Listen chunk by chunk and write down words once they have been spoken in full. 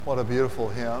What a beautiful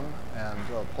hymn. And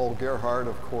Paul Gerhardt,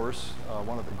 of course,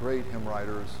 one of the great hymn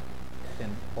writers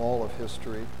in all of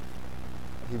history.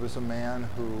 He was a man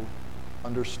who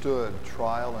understood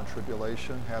trial and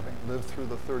tribulation, having lived through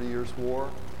the 30 Years' War,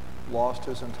 lost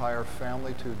his entire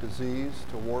family to disease,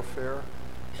 to warfare,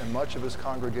 and much of his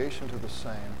congregation to the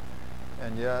same.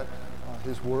 And yet,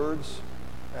 his words,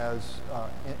 as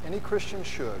any Christian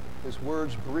should, his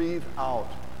words breathe out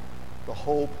the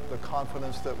hope, the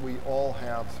confidence that we all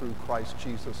have through Christ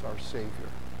Jesus, our Savior.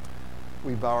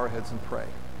 We bow our heads and pray.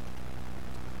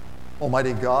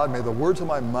 Almighty God, may the words of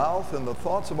my mouth and the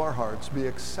thoughts of our hearts be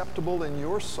acceptable in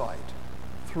your sight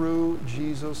through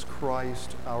Jesus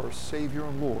Christ, our Savior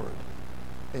and Lord.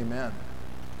 Amen.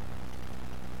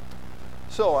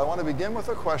 So, I want to begin with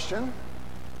a question.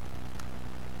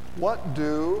 What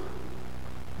do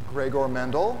Gregor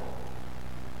Mendel,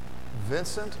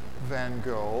 Vincent van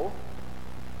Gogh,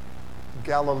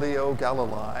 Galileo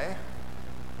Galilei,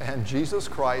 and Jesus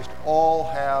Christ all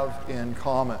have in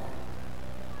common?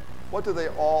 What do they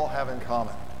all have in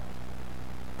common?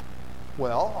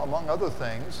 Well, among other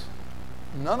things,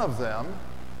 none of them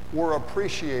were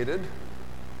appreciated,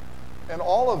 and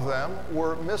all of them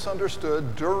were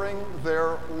misunderstood during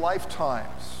their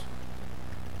lifetimes.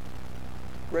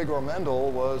 Gregor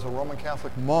Mendel was a Roman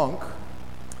Catholic monk.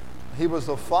 He was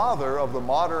the father of the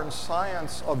modern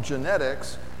science of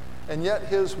genetics, and yet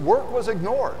his work was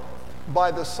ignored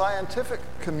by the scientific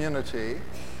community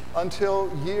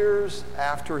until years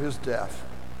after his death.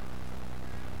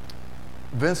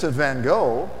 Vincent van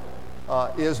Gogh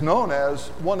is known as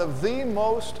one of the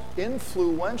most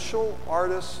influential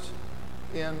artists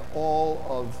in all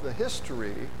of the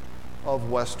history of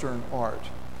Western art.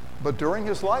 But during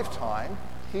his lifetime,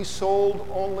 he sold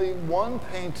only one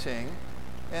painting,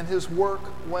 and his work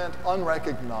went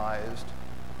unrecognized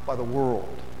by the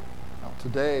world. Now,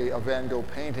 today, a Van Gogh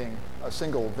painting, a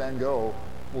single Van Gogh,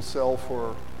 will sell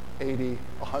for $80,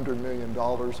 $100 million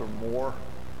or more.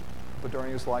 But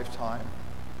during his lifetime,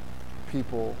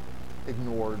 people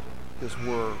ignored his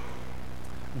work.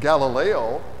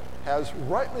 Galileo has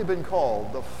rightly been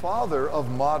called the father of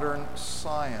modern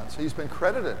science. He's been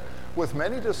credited with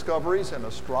many discoveries in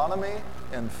astronomy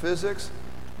and physics,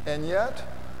 and yet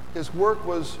his work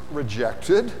was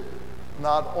rejected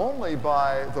not only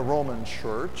by the Roman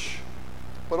Church,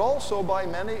 but also by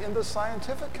many in the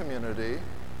scientific community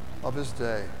of his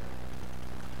day.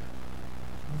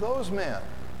 Those men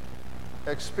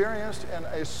experienced in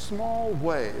a small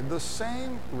way the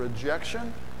same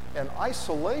rejection and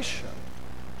isolation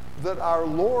that our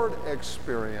Lord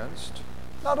experienced,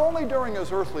 not only during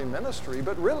his earthly ministry,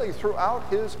 but really throughout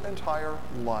his entire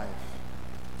life.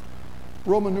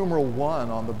 Roman numeral 1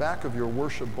 on the back of your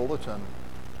worship bulletin.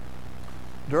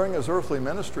 During his earthly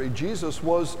ministry, Jesus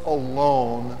was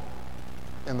alone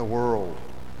in the world.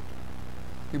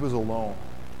 He was alone.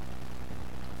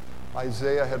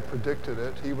 Isaiah had predicted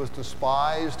it. He was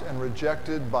despised and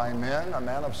rejected by men, a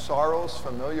man of sorrows,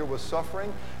 familiar with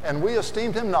suffering, and we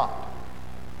esteemed him not.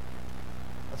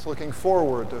 That's looking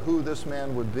forward to who this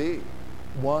man would be,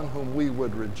 one whom we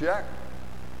would reject.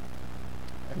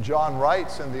 And John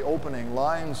writes in the opening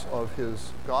lines of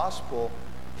his gospel,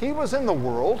 he was in the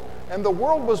world, and the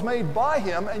world was made by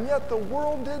him, and yet the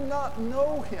world did not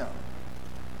know him.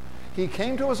 He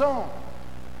came to his own,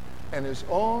 and his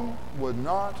own would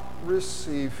not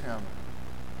receive him.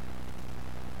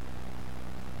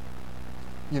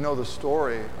 You know the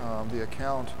story, the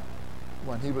account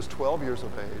when he was 12 years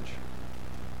of age,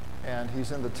 and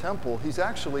he's in the temple. He's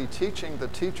actually teaching the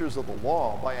teachers of the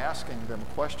law by asking them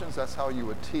questions. That's how you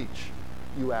would teach.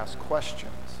 You ask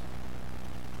questions.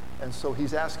 And so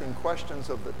he's asking questions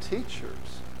of the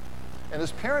teachers. And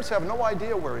his parents have no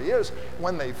idea where he is.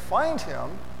 When they find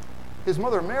him, his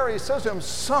mother Mary says to him,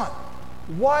 "Son,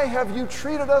 why have you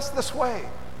treated us this way?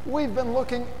 We've been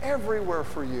looking everywhere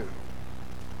for you."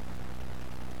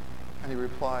 And he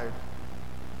replied,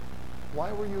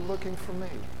 "Why were you looking for me?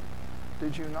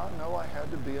 Did you not know I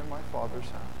had to be in my Father's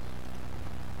house?"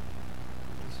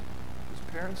 His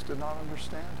parents did not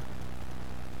understand him.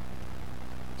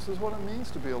 This is what it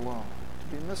means to be alone,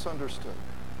 to be misunderstood.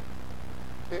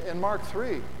 In Mark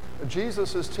 3,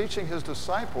 Jesus is teaching his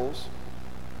disciples.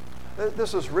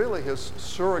 This is really his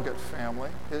surrogate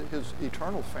family, his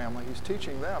eternal family. He's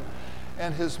teaching them.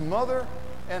 And his mother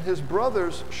and his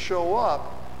brothers show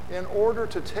up in order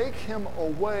to take him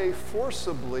away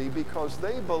forcibly because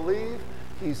they believe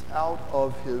he's out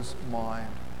of his mind.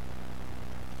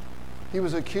 He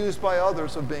was accused by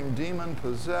others of being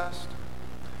demon-possessed.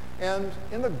 And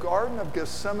in the Garden of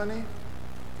Gethsemane,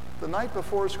 the night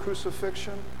before his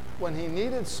crucifixion, when he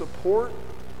needed support,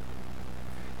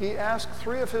 He asked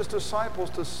 3 of his disciples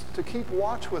to keep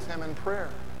watch with him in prayer.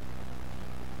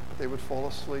 But they would fall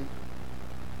asleep.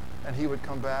 And he would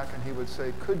come back and he would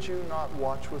say, could you not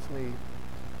watch with me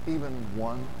even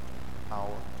 1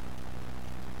 hour?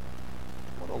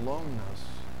 What aloneness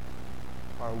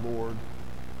our Lord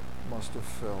must have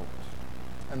felt.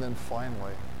 And then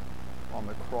finally, on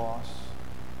the cross,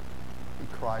 he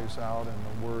cries out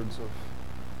in the words of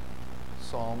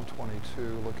Psalm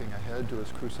 22, looking ahead to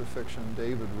his crucifixion.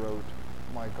 David wrote,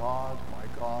 my God,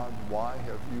 why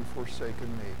have you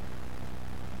forsaken me?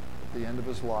 At the end of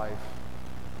his life,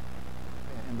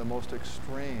 in the most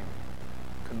extreme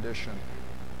condition,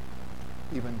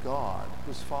 even God,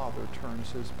 his Father,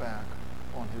 turns his back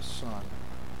on his Son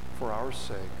for our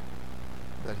sake,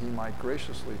 that he might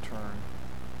graciously turn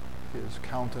his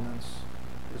countenance,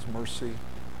 his mercy,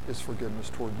 his forgiveness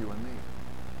toward you and me.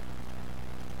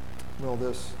 Well,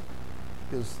 this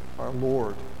is our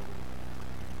Lord.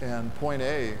 And point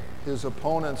A, his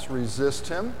opponents resist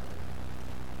him.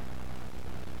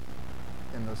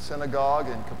 In the synagogue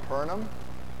in Capernaum,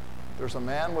 there's a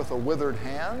man with a withered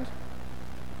hand.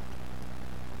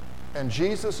 And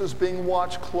Jesus is being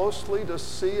watched closely to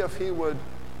see if he would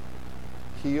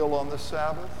heal on the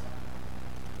Sabbath.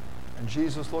 And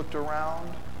Jesus looked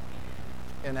around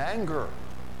in anger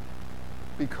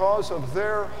because of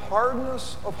their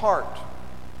hardness of heart.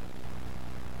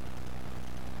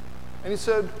 And he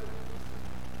said,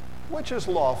 which is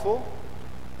lawful,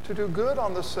 to do good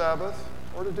on the Sabbath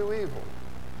or to do evil?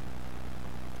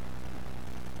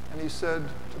 And he said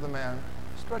to the man,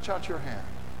 stretch out your hand.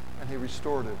 And he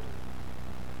restored it.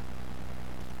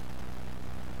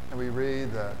 And we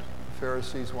read that the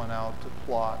Pharisees went out to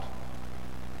plot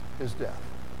his death.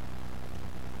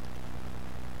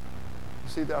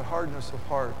 You see, that hardness of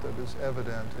heart that is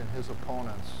evident in his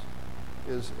opponents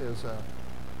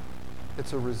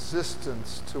it's a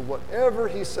resistance to whatever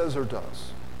he says or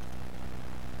does.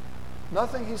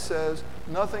 Nothing he says,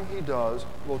 nothing he does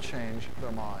will change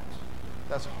their minds.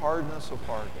 That's hardness of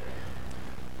heart.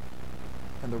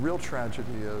 And the real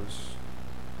tragedy is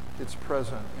it's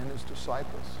present in his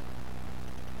disciples.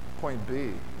 Point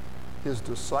B, his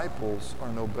disciples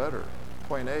are no better.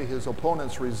 Point A, his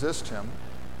opponents resist him.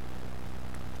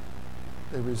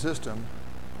 They resist him.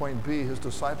 Point B, his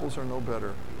disciples are no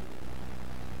better.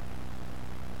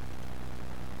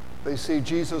 They see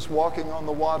Jesus walking on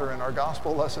the water in our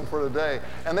gospel lesson for today,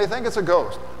 and they think it's a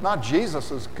ghost. Not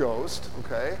Jesus' ghost,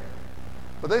 okay?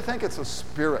 But they think it's a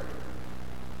spirit.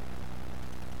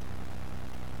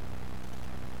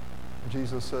 And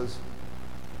Jesus says,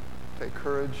 take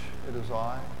courage, it is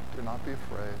I, do not be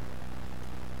afraid.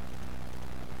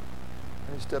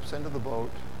 And he steps into the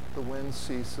boat, the wind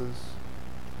ceases,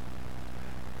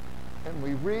 and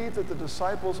we read that the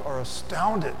disciples are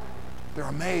astounded. They're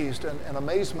amazed, and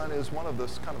amazement is one of the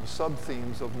kind of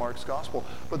sub-themes of Mark's gospel.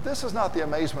 But this is not the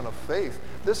amazement of faith.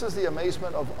 This is the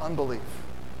amazement of unbelief.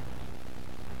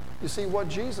 You see, what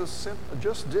Jesus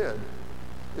just did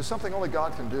is something only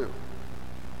God can do.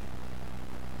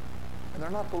 And they're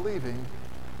not believing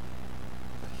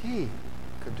that he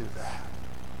could do that.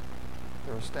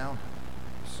 They're astounded,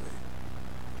 you see.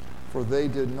 For they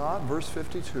did not, verse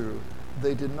 52,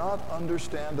 they did not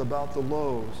understand about the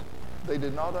loaves. They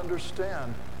did not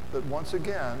understand that once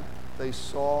again they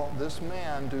saw this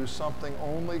man do something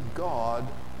only God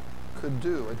could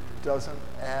do. It doesn't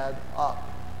add up.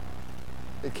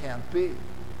 It can't be.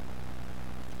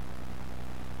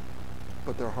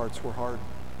 But their hearts were hardened,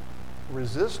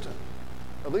 resistant.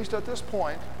 At least at this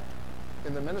point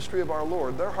in the ministry of our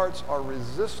Lord, their hearts are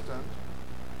resistant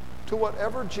to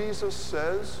whatever Jesus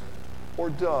says or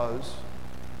does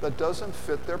that doesn't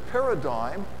fit their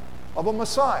paradigm of a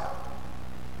Messiah.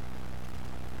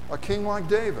 A king like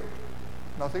David.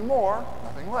 Nothing more,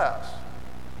 nothing less.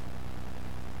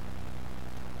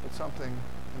 But something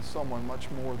and someone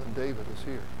much more than David is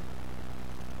here.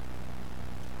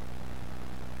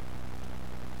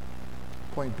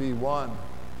 Point B1.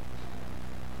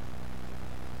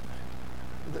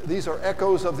 These are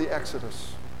echoes of the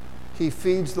Exodus. He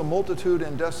feeds the multitude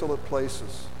in desolate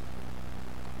places.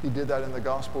 He did that in the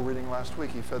gospel reading last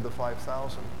week. He fed the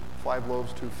 5,000, 5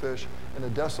 loaves, 2 fish, in a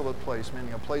desolate place,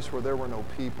 meaning a place where there were no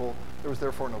people. There was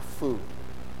therefore no food.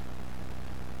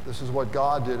 This is what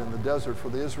God did in the desert for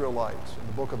the Israelites in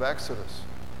the book of Exodus.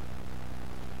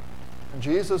 And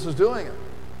Jesus is doing it.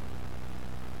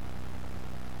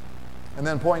 And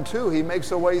then point 2, he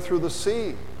makes a way through the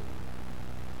sea.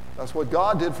 That's what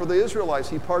God did for the Israelites.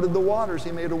 He parted the waters.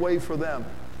 He made a way for them.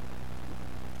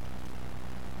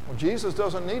 Well, Jesus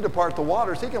doesn't need to part the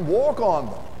waters. He can walk on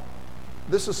them.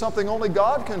 This is something only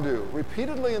God can do.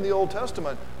 Repeatedly in the Old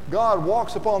Testament, God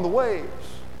walks upon the waves.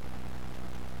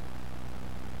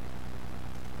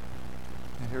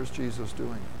 And here's Jesus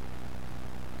doing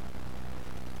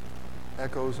it.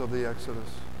 Echoes of the Exodus.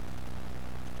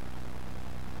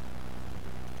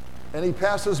 And he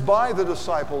passes by the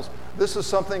disciples. This is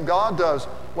something God does.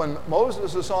 When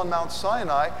Moses is on Mount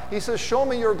Sinai, he says, "Show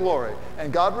me your glory."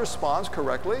 And God responds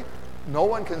correctly, "No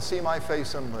one can see my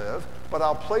face and live, but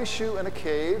I'll place you in a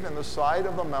cave in the side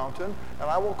of the mountain, and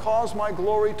I will cause my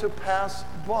glory to pass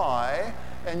by,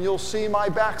 and you'll see my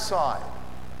backside."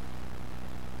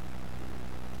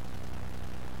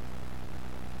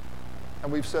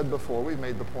 And we've said before, we've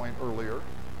made the point earlier,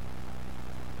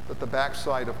 that the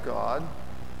backside of God,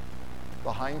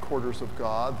 the hindquarters of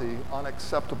God, the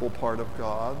unacceptable part of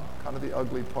God, kind of the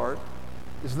ugly part,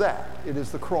 is that. It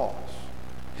is the cross.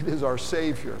 It is our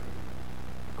Savior,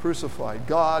 crucified,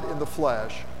 God in the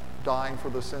flesh, dying for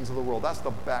the sins of the world. That's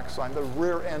the backside, the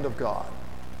rear end of God.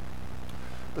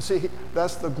 But see,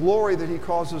 that's the glory that he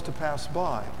causes to pass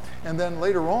by. And then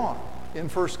later on, in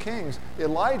 1 Kings,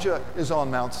 Elijah is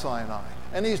on Mount Sinai.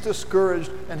 And he's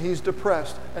discouraged, and he's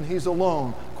depressed, and he's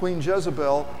alone. Queen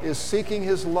Jezebel is seeking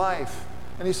his life.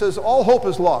 And he says, "All hope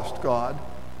is lost, God."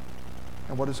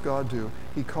 And what does God do?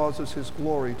 He causes his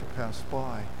glory to pass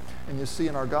by. And you see,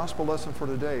 in our gospel lesson for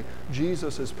today,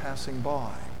 Jesus is passing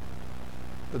by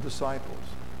the disciples.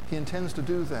 He intends to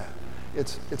do that.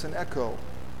 It's an echo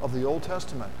of the Old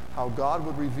Testament, how God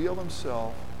would reveal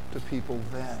himself to people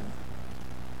then.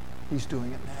 He's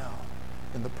doing it now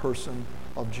in the person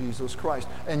of Jesus Christ.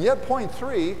 And yet, point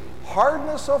 3,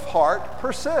 hardness of heart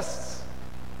persists.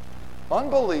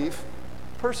 Unbelief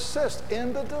persists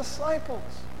in the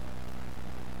disciples.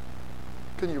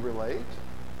 Can you relate?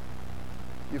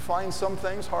 You find some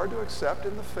things hard to accept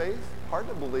in the faith, hard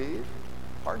to believe,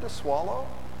 hard to swallow?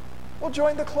 Well,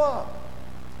 join the club.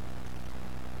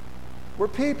 We're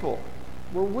people.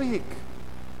 We're weak.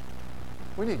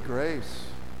 We need grace.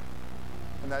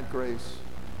 And that grace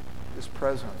is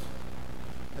present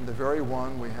in the very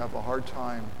one we have a hard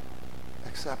time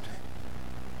accepting.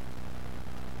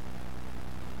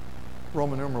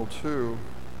 Roman numeral 2,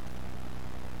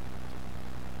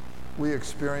 we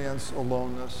experience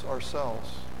aloneness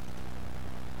ourselves.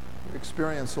 We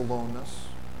experience aloneness,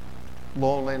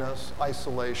 loneliness,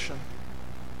 isolation.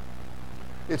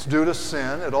 It's due to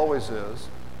sin. It always is.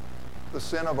 The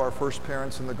sin of our first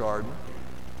parents in the garden.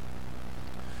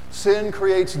 Sin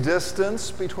creates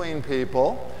distance between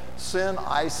people. Sin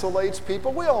isolates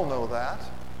people. We all know that.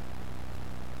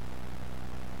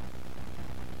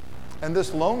 And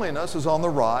this loneliness is on the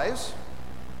rise.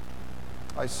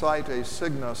 I cite a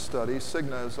Cigna study.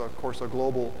 Cigna is, of course, a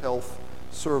global health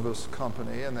service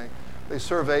company, and they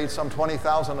surveyed some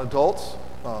 20,000 adults,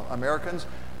 Americans,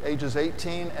 ages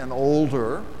 18 and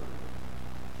older.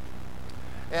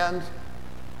 And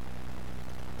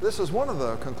this is one of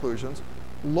the conclusions.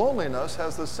 Loneliness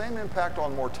has the same impact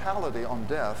on mortality, on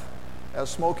death,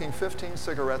 as smoking 15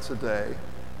 cigarettes a day,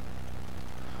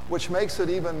 which makes it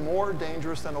even more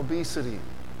dangerous than obesity.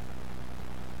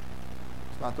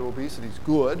 It's not that obesity is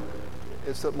good,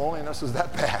 it's that loneliness is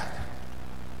that bad.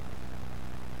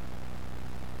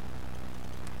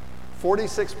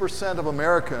 46% of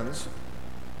Americans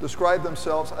describe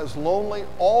themselves as lonely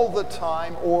all the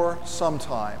time or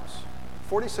sometimes.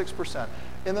 46%.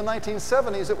 In the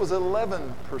 1970s, it was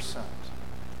 11%.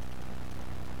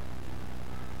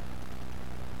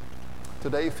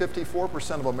 Today,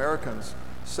 54% of Americans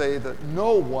say that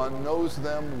no one knows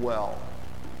them well.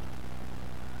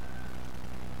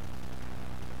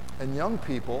 And young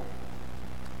people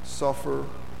suffer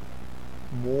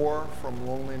more from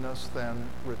loneliness than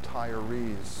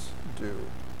retirees do.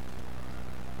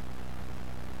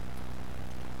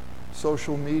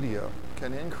 Social media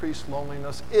can increase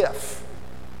loneliness if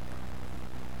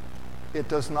it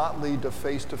does not lead to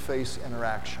face-to-face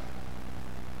interaction.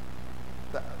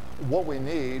 What we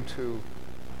need to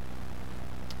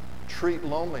treat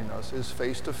loneliness is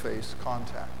face-to-face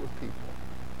contact with people.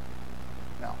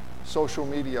 Now, social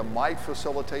media might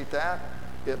facilitate that.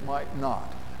 It might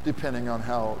not, depending on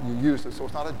how you use it. So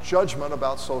it's not a judgment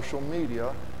about social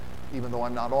media, even though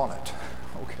I'm not on it.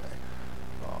 Okay.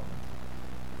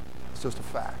 It's just a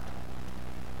fact.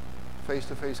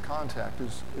 Face-to-face contact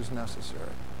is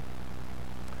necessary.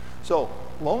 So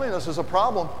loneliness is a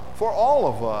problem for all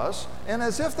of us. And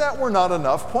as if that were not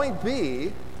enough, point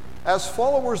B, as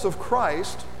followers of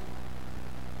Christ,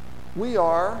 we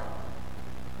are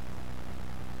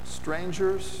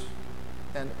strangers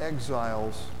and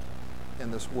exiles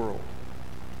in this world.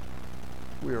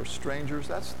 We are strangers.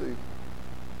 That's the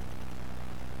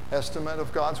estimate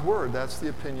of God's word. That's the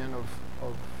opinion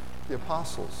of the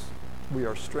apostles. We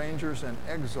are strangers and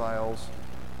exiles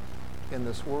in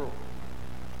this world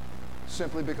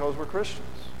simply because we're Christians.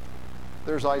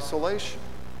 There's isolation.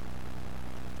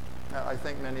 I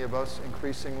think many of us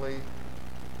increasingly,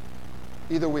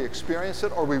 either we experience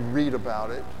it or we read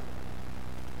about it.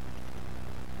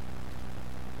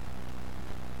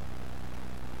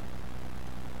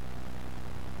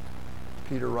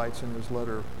 Peter writes in his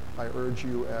letter, I urge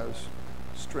you as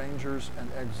strangers and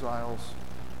exiles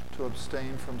to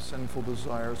abstain from sinful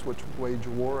desires which wage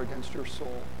war against your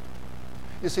soul.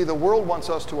 You see, the world wants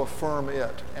us to affirm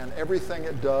it and everything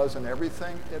it does and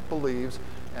everything it believes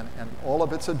and all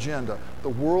of its agenda. The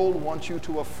world wants you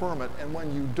to affirm it, and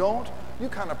when you don't, you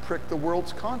kind of prick the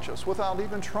world's conscience without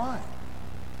even trying.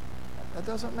 That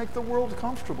doesn't make the world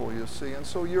comfortable, you see, and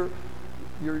so you're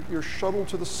shuttled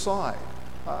to the side.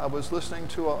 I was listening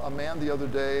to a man the other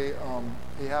day.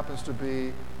 He happens to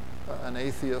be an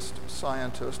atheist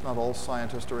scientist. Not all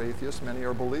scientists are atheists. Many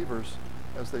are believers,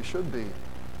 as they should be.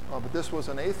 But this was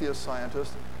an atheist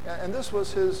scientist, and this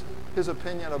was his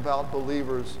opinion about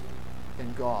believers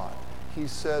in God. He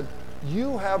said,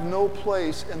 you have no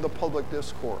place in the public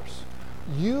discourse.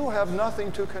 You have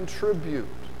nothing to contribute,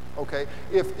 okay?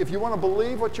 If you want to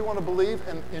believe what you want to believe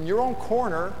in your own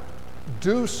corner,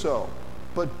 do so,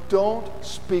 but don't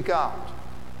speak out.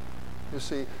 You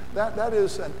see, that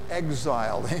is an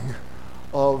exiling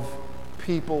of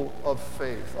people of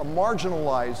faith, a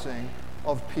marginalizing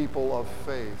of people of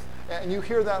faith. And you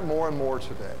hear that more and more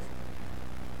today.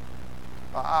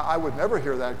 I would never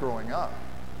hear that growing up,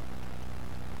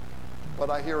 but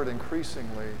I hear it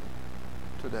increasingly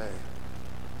today.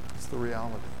 It's the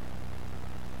reality.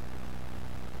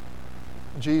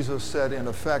 Jesus said, in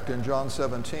effect, in John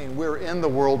 17, we're in the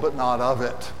world, but not of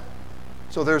it.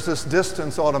 So there's this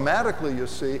distance automatically, you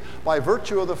see, by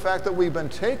virtue of the fact that we've been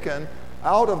taken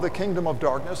out of the kingdom of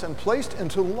darkness and placed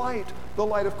into light, the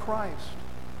light of Christ.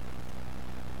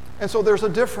 And so there's a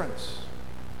difference.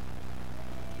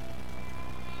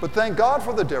 But thank God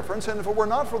for the difference, and if it were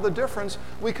not for the difference,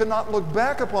 we could not look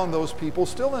back upon those people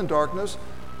still in darkness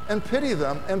and pity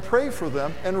them and pray for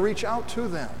them and reach out to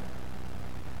them.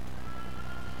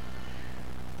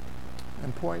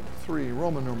 And point 3,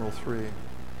 Roman numeral 3.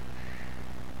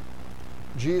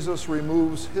 Jesus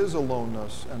removes his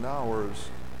aloneness and ours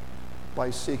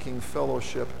by seeking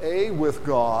fellowship, A, with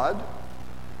God.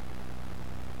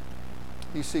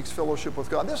 He seeks fellowship with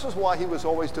God. This is why he was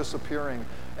always disappearing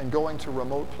and going to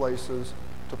remote places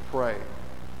to pray.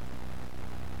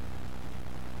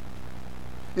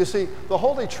 You see, the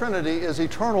Holy Trinity is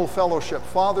eternal fellowship,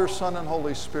 Father, Son, and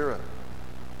Holy Spirit.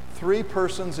 3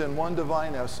 persons in one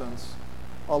divine essence,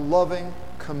 a loving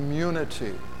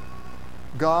community.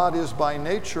 God is by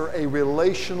nature a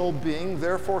relational being,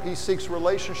 therefore he seeks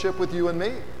relationship with you and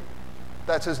me.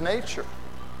 That's his nature.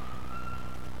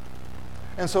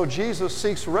 And so Jesus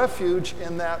seeks refuge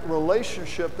in that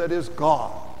relationship that is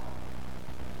God.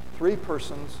 3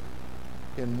 persons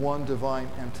in one divine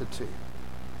entity.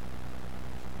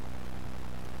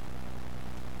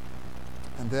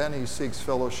 And then he seeks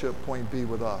fellowship, point B,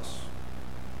 with us.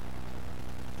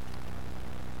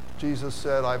 Jesus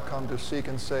said, I've come to seek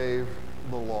and save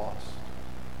the lost.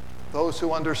 Those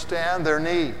who understand their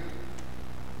need.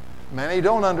 Many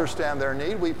don't understand their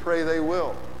need. We pray they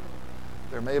will.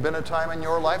 There may have been a time in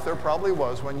your life, there probably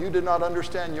was, when you did not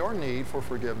understand your need for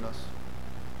forgiveness,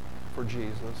 for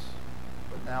Jesus.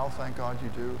 But now, thank God you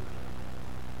do.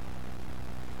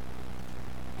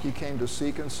 He came to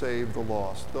seek and save the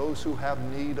lost, those who have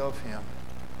need of him.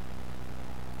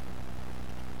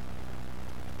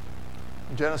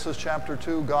 In Genesis chapter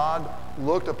 2, God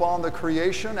looked upon the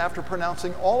creation. After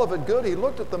pronouncing all of it good, he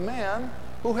looked at the man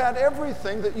who had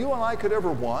everything that you and I could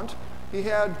ever want. He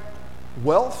had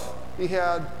wealth. He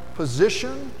had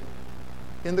position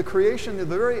in the creation, in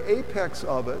the very apex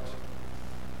of it.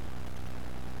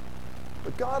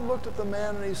 But God looked at the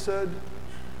man and he said,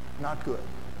 not good.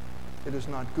 It is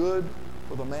not good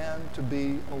for the man to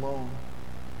be alone.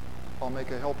 I'll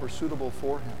make a helper suitable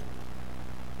for him.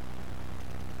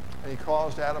 And he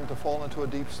caused Adam to fall into a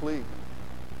deep sleep.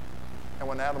 And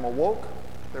when Adam awoke,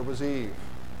 there was Eve.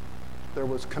 There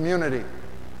was community.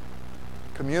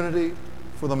 Community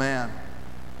for the man.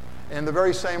 In the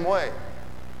very same way,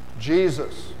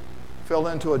 Jesus fell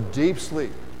into a deep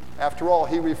sleep. After all,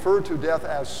 he referred to death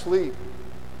as sleep.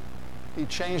 He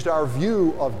changed our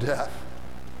view of death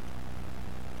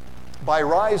by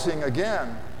rising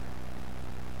again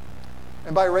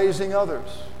and by raising others.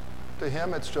 To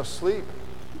him, it's just sleep.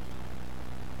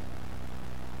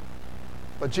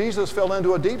 But Jesus fell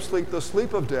into a deep sleep, the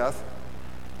sleep of death,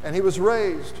 and he was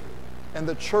raised. And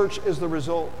the church is the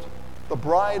result. The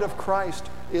bride of Christ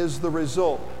is the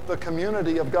result. The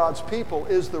community of God's people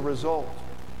is the result.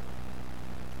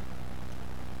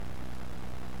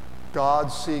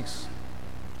 God seeks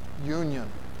union,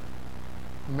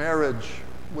 marriage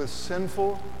with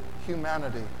sinful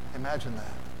humanity. Imagine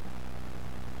that.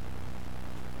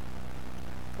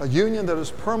 A union that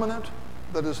is permanent,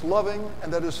 that is loving,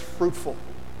 and that is fruitful.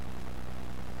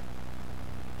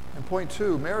 And point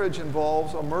 2, marriage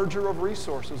involves a merger of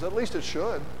resources. At least it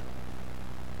should.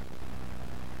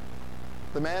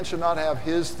 The man should not have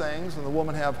his things and the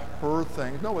woman have her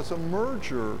things. No, it's a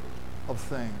merger of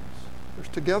things. There's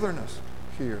togetherness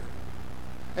here.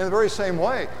 In the very same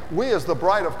way, we as the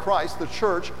bride of Christ, the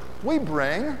church, we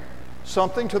bring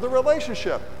something to the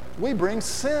relationship. We bring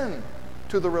sin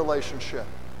to the relationship.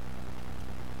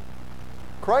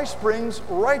 Christ brings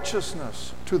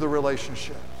righteousness to the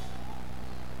relationship.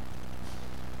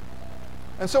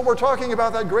 And so we're talking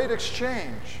about that great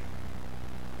exchange.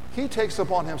 He takes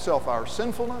upon himself our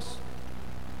sinfulness.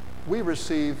 We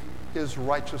receive his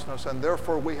righteousness, and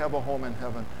therefore we have a home in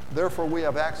heaven. Therefore we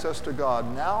have access to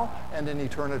God now and in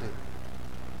eternity.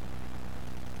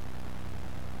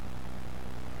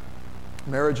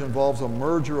 Marriage involves a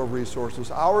merger of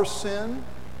resources, our sin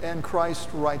and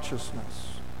Christ's righteousness.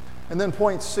 And then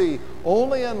point C,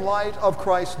 only in light of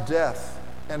Christ's death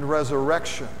and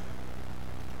resurrection,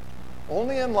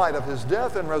 only in light of his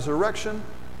death and resurrection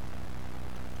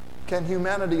can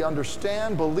humanity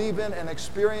understand, believe in, and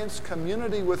experience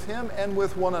community with him and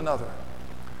with one another.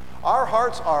 Our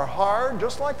hearts are hard,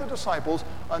 just like the disciples,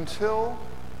 until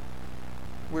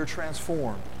we're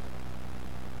transformed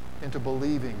into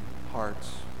believing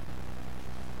hearts.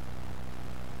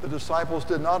 The disciples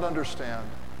did not understand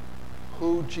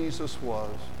who Jesus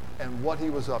was and what he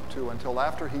was up to until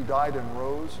after he died and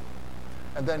rose.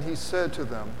 And then he said to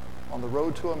them on the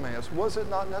road to Emmaus, was it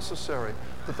not necessary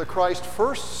that the Christ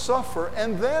first suffer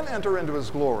and then enter into his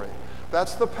glory?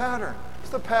 That's the pattern. It's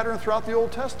the pattern throughout the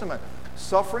Old Testament.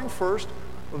 Suffering first,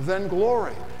 then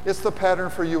glory. It's the pattern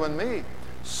for you and me.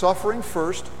 Suffering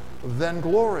first, then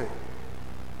glory.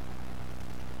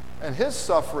 And his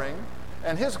suffering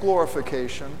and his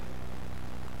glorification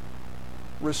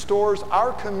restores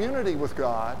our community with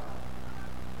God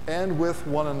and with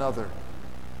one another.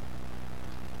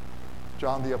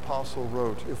 John the Apostle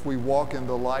wrote, if we walk in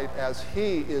the light as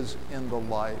he is in the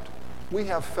light, we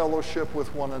have fellowship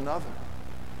with one another.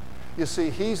 You see,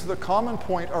 he's the common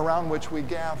point around which we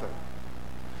gather.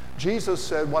 Jesus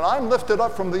said, when I'm lifted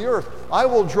up from the earth, I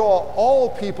will draw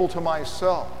all people to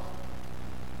myself.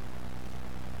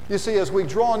 You see, as we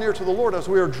draw near to the Lord, as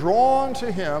we are drawn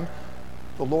to him,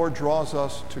 the Lord draws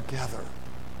us together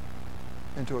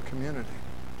into a community.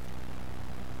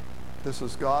 This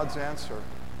is God's answer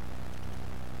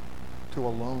to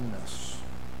aloneness.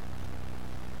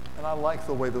 And I like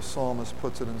the way the psalmist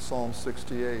puts it in Psalm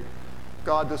 68.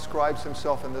 God describes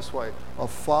himself in this way, a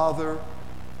father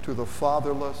to the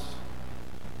fatherless,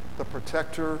 the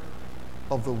protector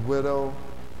of the widow,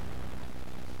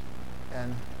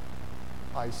 and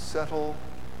I settle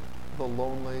the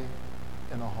lonely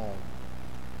in a home.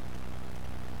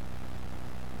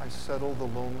 I settle the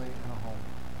lonely in a home.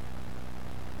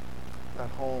 That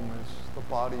home is the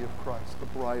body of Christ, the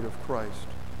bride of Christ,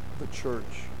 the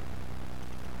church.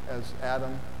 As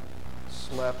Adam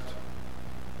slept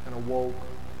and awoke,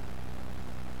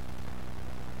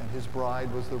 and his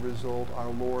bride was the result,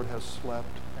 our Lord has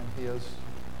slept and he has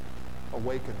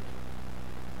awakened.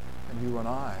 And you and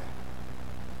I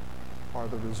are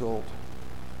the result.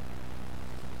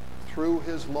 Through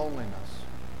his loneliness,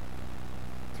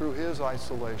 through his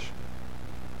isolation,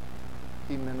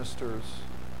 he ministers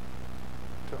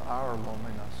to our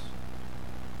loneliness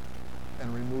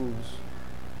and removes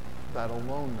that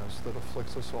aloneness that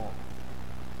afflicts us all.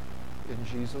 In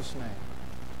Jesus' name,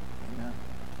 amen.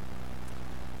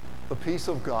 The peace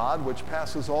of God, which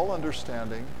passes all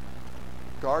understanding,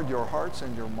 guard your hearts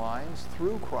and your minds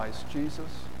through Christ Jesus.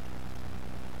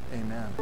 Amen.